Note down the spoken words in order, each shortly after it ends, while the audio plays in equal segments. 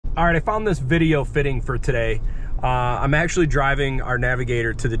All right, I found this video fitting for today. I'm actually driving our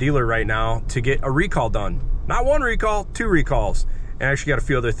Navigator to the dealer right now to get a recall done. Not one recall, 2 recalls. And I actually got a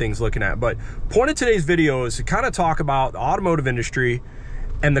few other things looking at. But point of today's video is to kind of talk about the automotive industry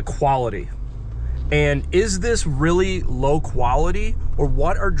and the quality. And is this really low quality, or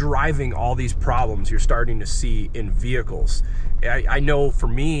what are driving all these problems you're starting to see in vehicles? I know for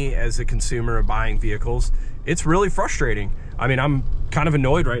me as a consumer of buying vehicles, it's really frustrating. I mean, I'm kind of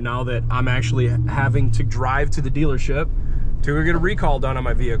annoyed right now that I'm actually having to drive to the dealership to go get a recall done on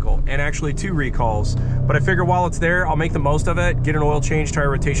my vehicle, and actually 2 recalls. But I figure while it's there, I'll make the most of it, get an oil change,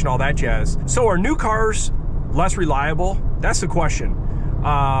 tire rotation, all that jazz. So are new cars less reliable? That's the question.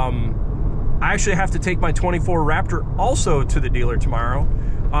 I actually have to take my 24 Raptor also to the dealer tomorrow.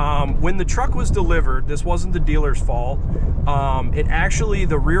 When the truck was delivered, this wasn't the dealer's fault.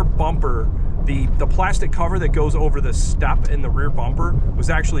 The rear bumper, the plastic cover that goes over the step in the rear bumper was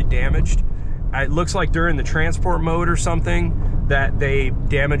actually damaged. It looks like during the transport mode or something that they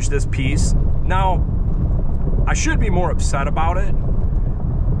damaged this piece. Now, I should be more upset about it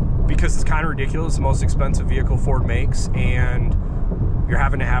because it's kind of ridiculous. The most expensive vehicle Ford makes, and you're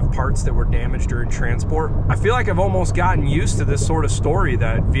having to have parts that were damaged during transport. I feel like I've almost gotten used to this sort of story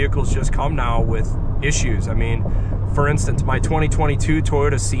that vehicles just come now with issues. I mean, for instance, my 2022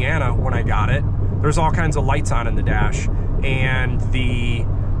 Toyota Sienna, when I got it, there's all kinds of lights on in the dash, and the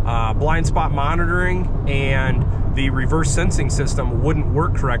blind spot monitoring and the reverse sensing system wouldn't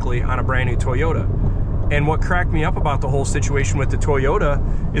work correctly on a brand new Toyota. And what cracked me up about the whole situation with the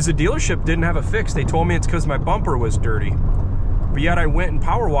Toyota is the dealership didn't have a fix. They told me it's because my bumper was dirty. But yet I went and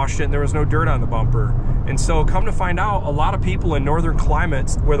power washed it and there was no dirt on the bumper. And so come to find out, a lot of people in northern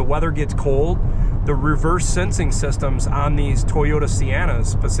climates where the weather gets cold, the reverse sensing systems on these Toyota Siennas,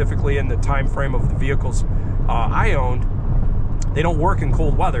 specifically in the time frame of the vehicles I owned, they don't work in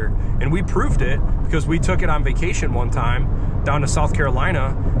cold weather. And we proved it because we took it on vacation one time down to South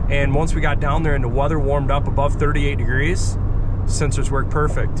Carolina, and once we got down there and the weather warmed up above 38 degrees, sensors work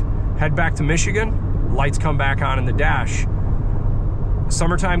perfect. Head back to Michigan, lights come back on in the dash.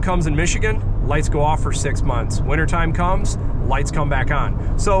 Summertime comes in Michigan, lights go off for 6 months. Wintertime comes, lights come back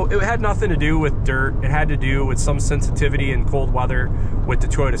on. So it had nothing to do with dirt. It had to do with some sensitivity in cold weather with the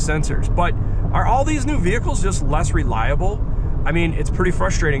Toyota sensors. But are all these new vehicles just less reliable? I mean, it's pretty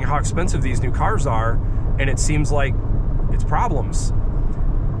frustrating how expensive these new cars are, and it seems like it's problems.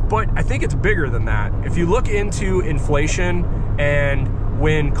 But I think it's bigger than that. If you look into inflation and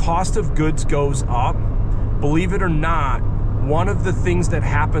when cost of goods goes up, believe it or not, one of the things that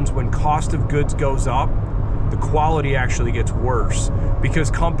happens when cost of goods goes up, the quality actually gets worse, because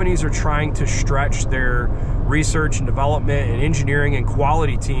companies are trying to stretch their research and development and engineering and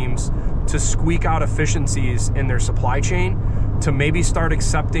quality teams to squeak out efficiencies in their supply chain, to maybe start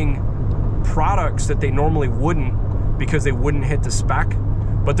accepting products that they normally wouldn't because they wouldn't hit the spec,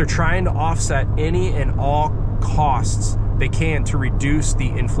 but they're trying to offset any and all costs they can to reduce the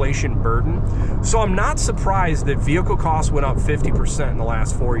inflation burden. So I'm not surprised that vehicle costs went up 50% in the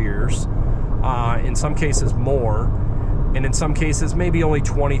last 4 years, in some cases more, and in some cases maybe only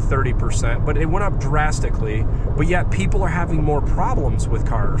 20-30%, but it went up drastically. But yet people are having more problems with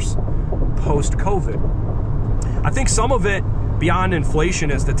cars post-COVID. I think some of it beyond inflation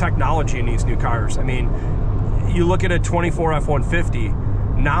is the technology in these new cars. I mean, you look at a 24 F-150,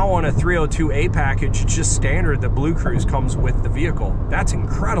 now on a 302A package, it's just standard that Blue Cruise comes with the vehicle. That's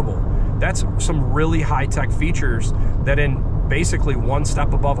incredible. That's some really high-tech features that in basically one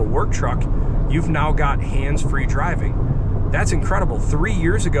step above a work truck, you've now got hands-free driving. That's incredible. 3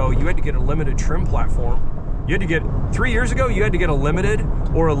 years ago, you had to get a limited trim platform. 3 years ago, you had to get a limited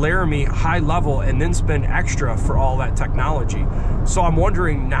or a Laramie high level and then spend extra for all that technology. So I'm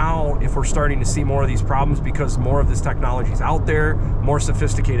wondering now if we're starting to see more of these problems because more of this technology is out there, more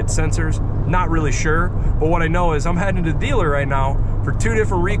sophisticated sensors. Not really sure, but what I know is I'm heading to the dealer right now for 2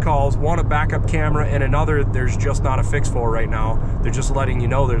 different recalls, one a backup camera and another there's just not a fix for right now. They're just letting you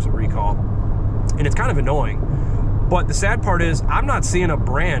know there's a recall. And it's kind of annoying. But the sad part is I'm not seeing a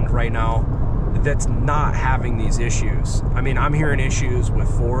brand right now that's not having these issues. I mean, I'm hearing issues with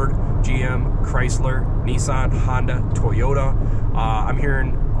Ford, GM, Chrysler, Nissan, Honda, Toyota. I'm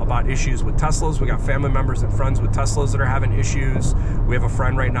hearing about issues with Teslas. We got family members and friends with Teslas that are having issues. We have a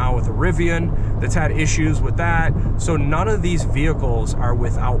friend right now with a Rivian that's had issues with that. So none of these vehicles are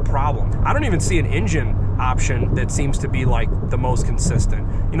without problem. I don't even see an engine option that seems to be like the most consistent.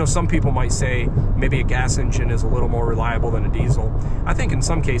 You know, some people might say maybe a gas engine is a little more reliable than a diesel. I think in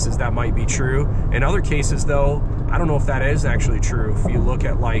some cases that might be true. In other cases though, I don't know if that is actually true. If you look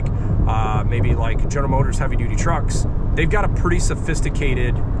at like maybe like General Motors heavy duty trucks, they've got a pretty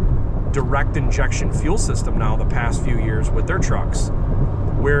sophisticated direct injection fuel system now the past few years with their trucks.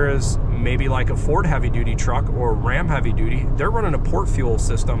 Whereas maybe like a Ford heavy duty truck or Ram heavy duty, they're running a port fuel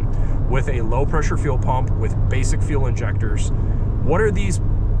system with a low pressure fuel pump with basic fuel injectors. What are these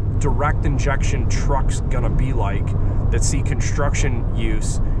direct injection trucks gonna be like that see construction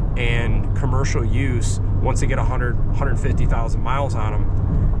use and commercial use once they get 100, 150,000 miles on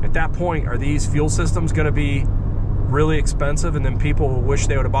them? At that point, are these fuel systems gonna be really expensive and then people will wish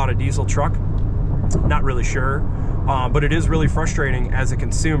they would have bought a diesel truck? Not really sure, but it is really frustrating as a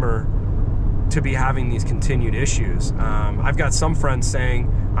consumer to be having these continued issues. I've got some friends saying,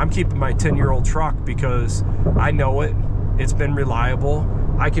 I'm keeping my 10-year-old truck because I know it, it's been reliable,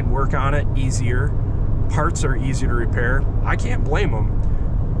 I can work on it easier, parts are easier to repair. I can't blame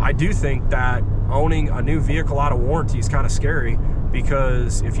them. I do think that owning a new vehicle out of warranty is kind of scary,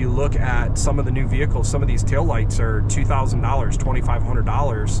 because if you look at some of the new vehicles, some of these taillights are $2,000,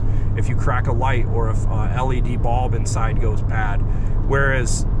 $2,500 if you crack a light or if a LED bulb inside goes bad.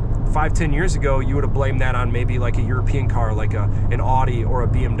 Whereas 5-10 years ago, you would have blamed that on maybe like a European car, like an Audi or a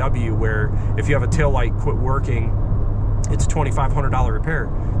BMW, where if you have a taillight quit working, it's a $2,500 repair.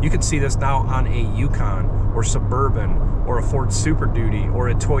 You can see this now on a Yukon or Suburban or a Ford Super Duty or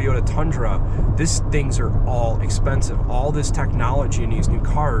a Toyota Tundra. These things are all expensive. All this technology in these new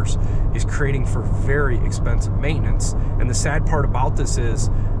cars is creating for very expensive maintenance. And the sad part about this is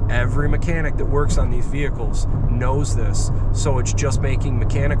every mechanic that works on these vehicles knows this, so it's just making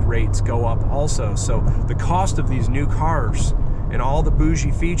mechanic rates go up also. So the cost of these new cars and all the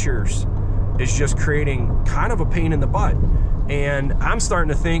bougie features is just creating kind of a pain in the butt. And I'm starting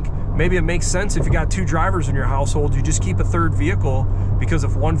to think maybe it makes sense if you got 2 drivers in your household, you just keep a 3rd vehicle, because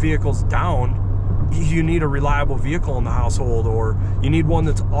if one vehicle's down, you need a reliable vehicle in the household, or you need one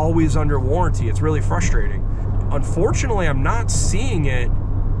that's always under warranty. It's really frustrating. Unfortunately, I'm not seeing it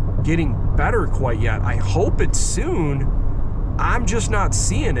getting better quite yet. I hope it's soon. I'm just not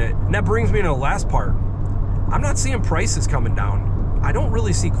seeing it. And that brings me to the last part. I'm not seeing prices coming down. I don't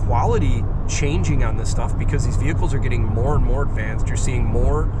really see quality changing on this stuff because these vehicles are getting more and more advanced. You're seeing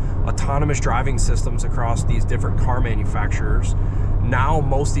more autonomous driving systems across these different car manufacturers. Now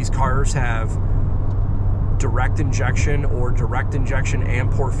most of these cars have direct injection or direct injection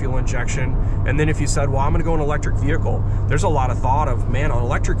and port fuel injection. And then if you said, well, I'm gonna go an electric vehicle, there's a lot of thought of, man, an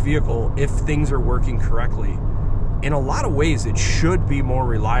electric vehicle, if things are working correctly, in a lot of ways it should be more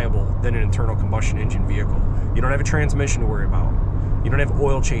reliable than an internal combustion engine vehicle. You don't have a transmission to worry about. You don't have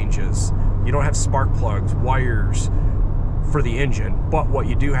oil changes. You don't have spark plugs, wires for the engine. But what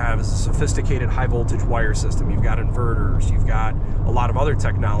you do have is a sophisticated high voltage wire system. You've got inverters. You've got a lot of other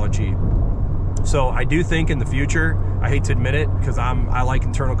technology. So I do think in the future, I hate to admit it, because I like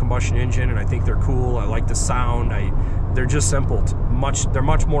internal combustion engine and I think they're cool. I like the sound. They're just simple. They're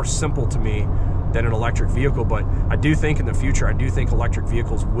much more simple to me than an electric vehicle. But I do think in the future, I do think electric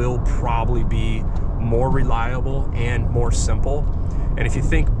vehicles will probably be more reliable and more simple. And if you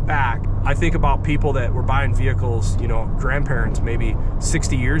think back, I think about people that were buying vehicles, you know, grandparents maybe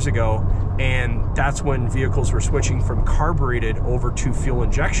 60 years ago, and that's when vehicles were switching from carbureted over to fuel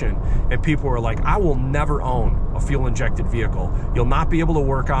injection. And people were like, I will never own a fuel injected vehicle. You'll not be able to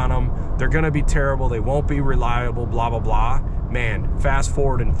work on them. They're gonna be terrible. They won't be reliable, blah, blah, blah. Man, fast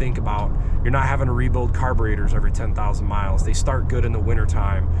forward and think about, you're not having to rebuild carburetors every 10,000 miles. They start good in the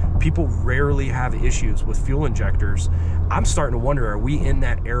wintertime. People rarely have issues with fuel injectors. I'm starting to wonder, are we in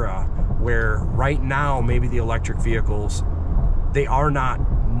that era where right now maybe the electric vehicles, they are not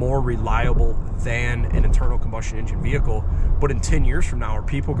more reliable than an internal combustion engine vehicle, but in 10 years from now, are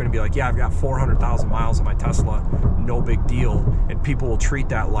people going to be like, yeah, I've got 400,000 miles on my Tesla, no big deal, and people will treat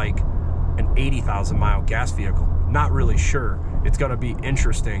that like an 80,000 mile gas vehicle? Not really sure. It's going to be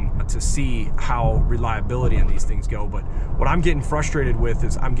interesting to see how reliability in these things go. But what I'm getting frustrated with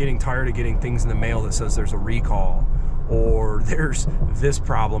is I'm getting tired of getting things in the mail that says there's a recall or there's this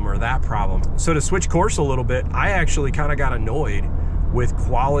problem or that problem. So to switch course a little bit, I actually kind of got annoyed with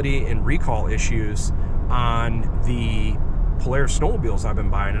quality and recall issues on the Polaris snowmobiles I've been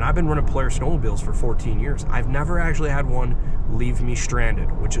buying. And I've been running Polaris snowmobiles for 14 years. I've never actually had one leave me stranded,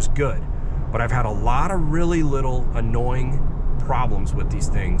 which is good. But I've had a lot of really little annoying problems with these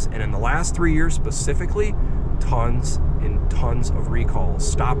things. And in the last 3 years specifically, tons and tons of recalls,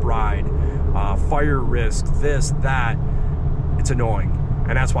 stop ride, fire risk, this, that. It's annoying.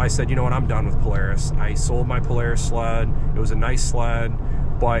 And that's why I said, you know what, I'm done with Polaris. I sold my Polaris sled. It was a nice sled,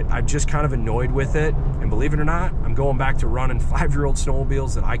 but I'm just kind of annoyed with it. And believe it or not, I'm going back to running 5-year-old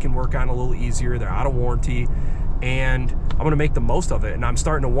snowmobiles that I can work on a little easier. They're out of warranty, and I'm gonna make the most of it. And I'm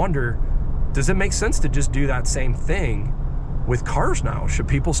starting to wonder, does it make sense to just do that same thing with cars now? Should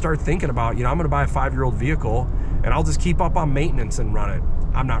people start thinking about, you know, I'm gonna buy a 5-year-old vehicle and I'll just keep up on maintenance and run it?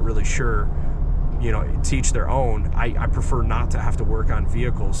 I'm not really sure. You know, to each their own. I prefer not to have to work on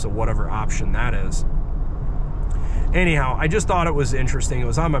vehicles, so whatever option that is. Anyhow, I just thought it was interesting. It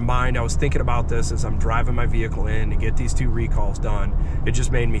was on my mind. I was thinking about this as I'm driving my vehicle in to get these 2 recalls done. It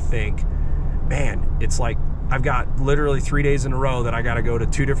just made me think, man, it's like I've got literally 3 days in a row that I got to go to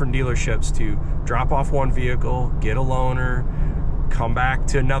 2 different dealerships to drop off one vehicle, get a loaner, come back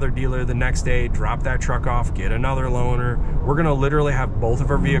to another dealer the next day, drop that truck off, get another loaner. We're gonna literally have both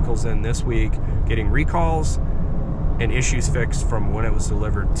of our vehicles in this week, getting recalls and issues fixed from when it was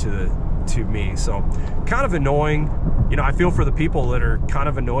delivered to me. So kind of annoying. You know, I feel for the people that are kind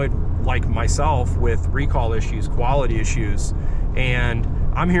of annoyed like myself with recall issues, quality issues. And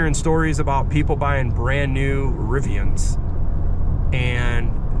I'm hearing stories about people buying brand new Rivians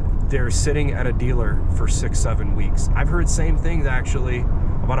and they're sitting at a dealer for 6-7 weeks. I've heard same things actually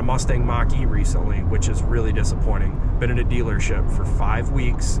about a Mustang Mach-E recently, which is really disappointing. Been in a dealership for 5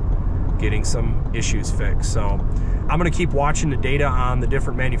 weeks getting some issues fixed. So I'm gonna keep watching the data on the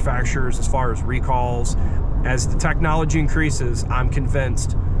different manufacturers as far as recalls. As the technology increases, I'm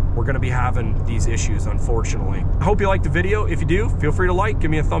convinced we're gonna be having these issues, unfortunately. I hope you liked the video. If you do, feel free to like,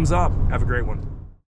 give me a thumbs up. Have a great one.